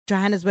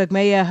Johannesburg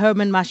Mayor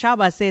Herman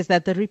Mashaba says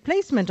that the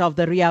replacement of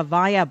the Ria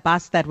Vaya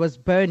bus that was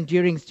burned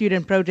during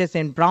student protests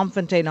in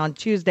Braamfontein on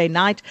Tuesday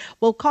night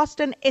will cost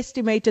an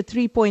estimated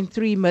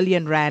 3.3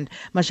 million rand.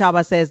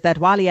 Mashaba says that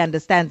while he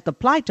understands the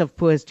plight of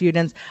poor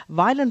students,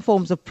 violent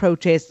forms of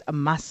protest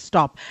must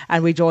stop.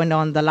 And we're joined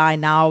on the line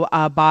now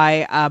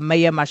by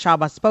Mayor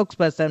Mashaba's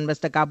spokesperson,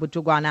 Mr. Gabu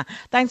Tugwana.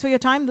 Thanks for your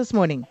time this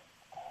morning.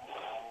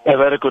 A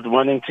very good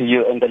morning to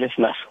you and the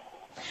listeners.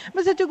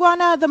 Mr.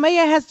 Tugwana, the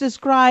mayor has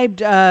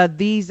described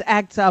these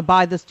acts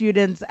by the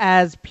students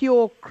as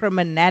pure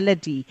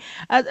criminality.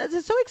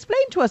 So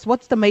explain to us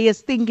what's the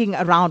mayor's thinking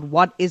around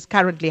what is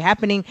currently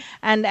happening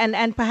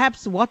and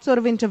perhaps what sort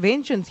of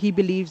interventions he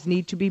believes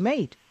need to be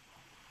made.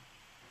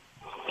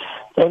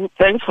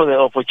 Thanks for the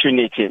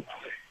opportunity.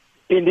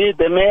 Indeed,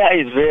 the mayor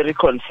is very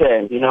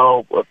concerned,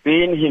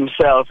 being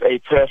himself a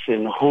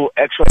person who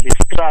actually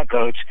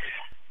struggled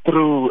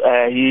through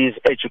his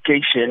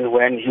education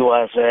when he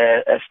was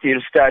still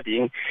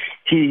studying.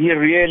 He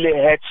really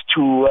had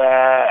to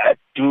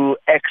do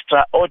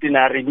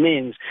extraordinary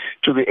means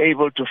to be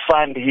able to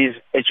fund his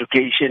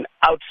education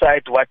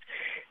outside what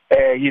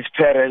his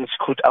parents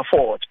could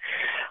afford.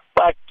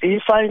 But he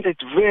finds it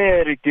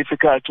very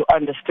difficult to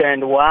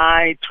understand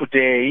why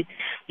today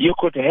you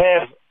could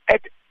have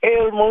at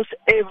almost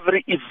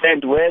every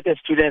event where the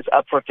students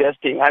are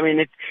protesting. I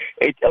mean,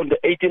 on the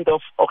 18th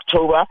of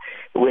October,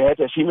 we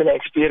had a similar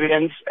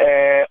experience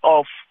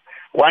of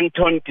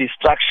wanton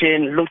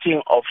destruction,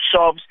 looting of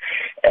shops,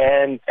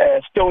 and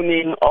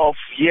stoning of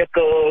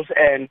vehicles,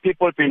 and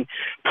people being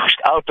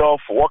pushed out of,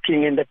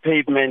 walking in the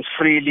pavement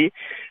freely.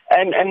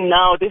 And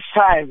now this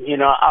time,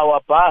 our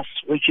bus,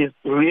 which is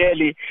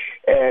really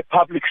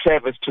public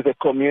service to the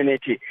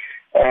community,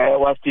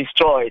 was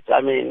destroyed.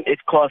 I mean,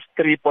 it cost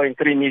 3.3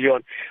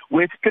 million.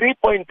 With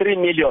 3.3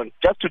 million,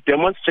 just to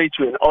demonstrate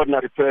to an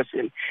ordinary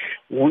person,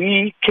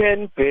 we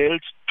can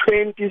build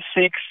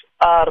 26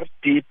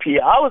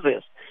 RDP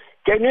houses.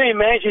 Can you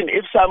imagine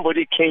if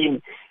somebody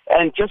came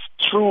and just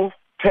threw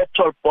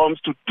petrol bombs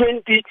to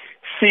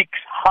 26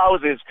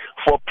 houses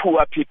for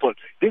poor people?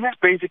 This is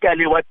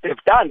basically what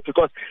they've done,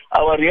 because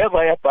our Ria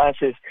Vaya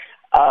buses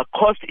are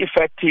cost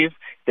effective,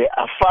 they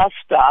are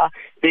faster,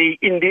 they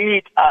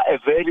indeed are a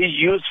very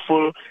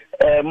useful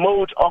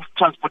mode of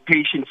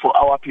transportation for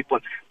our people.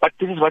 But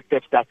this is what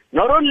they've done.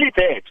 Not only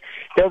that,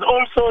 there's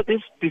also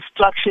this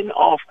destruction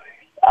of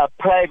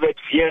private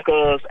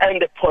vehicles and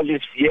the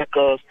police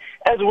vehicles,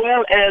 as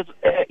well as,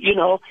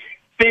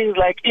 things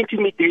like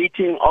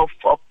intimidating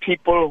of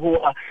people who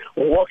are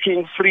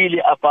walking freely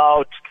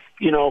about,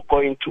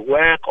 going to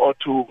work or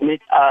to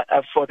meet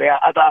for their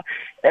other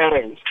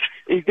errands.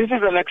 This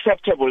is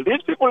unacceptable.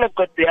 These people have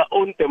got their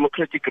own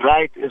democratic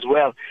right as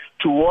well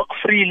to walk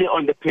freely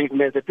on the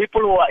pavement. The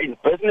people who are in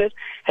business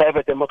have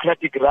a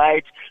democratic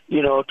right,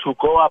 to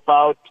go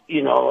about,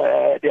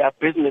 their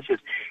businesses.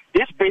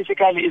 This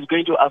basically is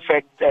going to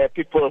affect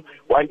people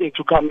wanting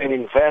to come and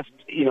invest,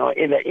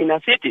 in the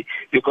inner city,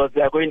 because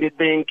they are going to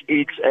think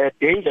it's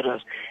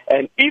dangerous.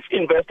 And if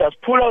investors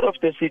pull out of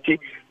the city,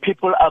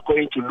 people are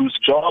going to lose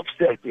jobs,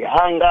 there'll be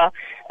hunger,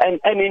 and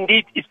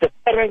indeed it's the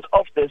parents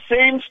of the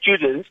same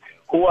students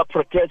who are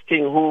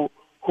protesting who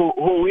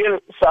will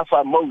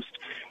suffer most.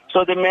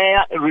 So the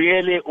mayor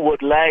really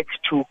would like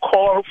to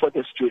call for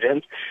the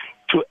students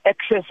to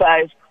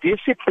exercise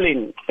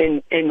discipline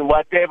in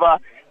whatever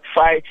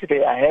fight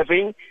they are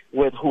having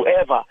with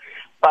whoever,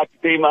 but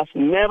they must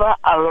never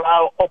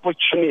allow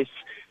opportunists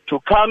to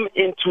come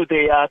into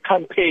their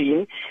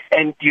campaign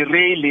and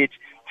derail it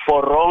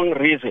for wrong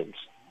reasons.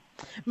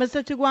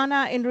 Mr.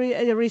 Tugwana, in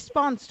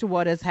response to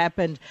what has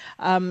happened,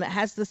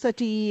 has the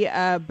city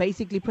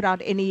basically put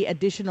out any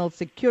additional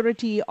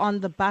security on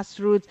the bus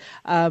routes?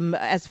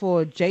 As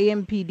for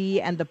JMPD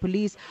and the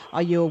police,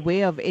 are you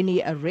aware of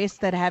any arrests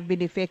that have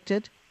been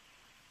effected?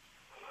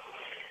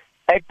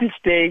 At this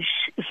stage,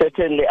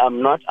 certainly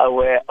I'm not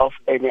aware of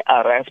any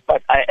arrest,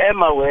 but I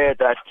am aware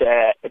that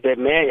the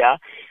mayor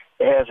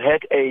has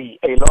had a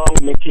long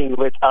meeting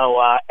with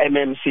our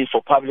MMC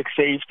for Public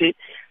Safety,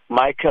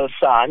 Michael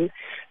San,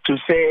 to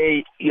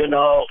say,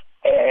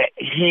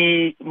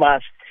 he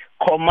must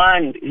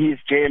command his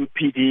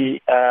JMPD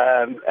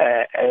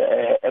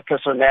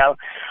personnel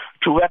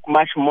to work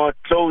much more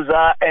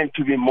closer and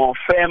to be more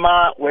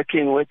firmer,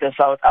 working with the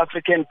South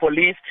African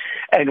police,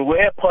 and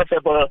where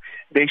possible,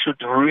 they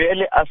should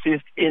really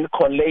assist in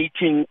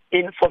collating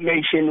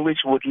information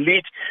which would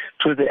lead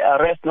to the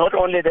arrest, not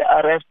only the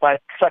arrest,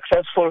 but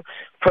successful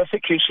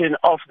prosecution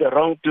of the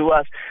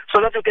wrongdoers,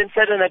 so that we can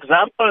set an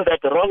example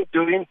that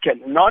wrongdoing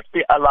cannot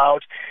be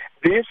allowed.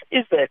 This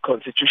is a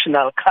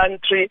constitutional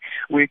country.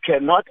 We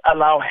cannot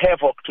allow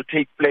havoc to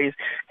take place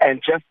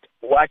and just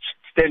watch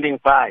standing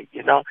by.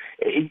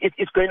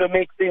 It's going to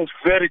make things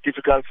very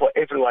difficult for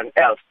everyone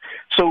else.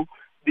 So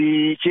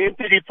the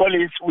JMPD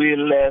police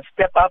will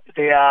step up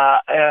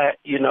their,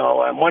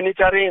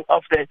 monitoring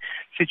of the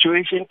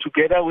situation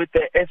together with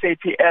the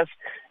SAPS,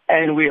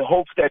 and we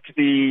hope that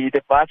the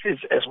buses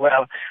as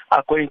well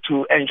are going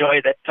to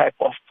enjoy that type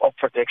of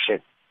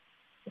protection.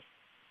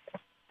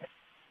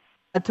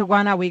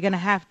 Tugwana, we're going to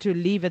have to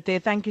leave it there.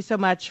 Thank you so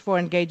much for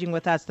engaging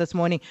with us this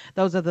morning.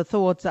 Those are the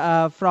thoughts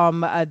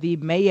from the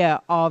mayor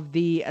of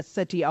the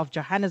city of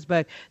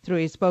Johannesburg through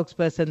his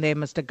spokesperson there,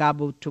 Mr.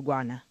 Gabu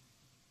Tugwana.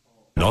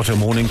 Not a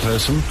morning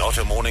person? Not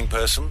a morning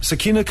person?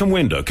 Sakina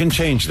Kamwendo can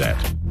change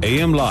that.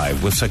 AM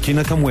Live with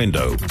Sakina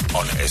Kamwendo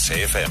on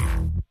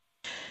SAFM.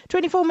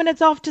 24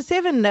 minutes after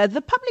 7,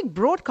 the public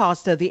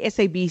broadcaster, the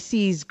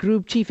SABC's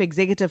Group Chief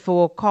Executive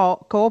for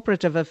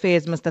Cooperative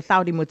Affairs, Mr.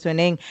 Thaudi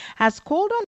Mutsueneng, has called on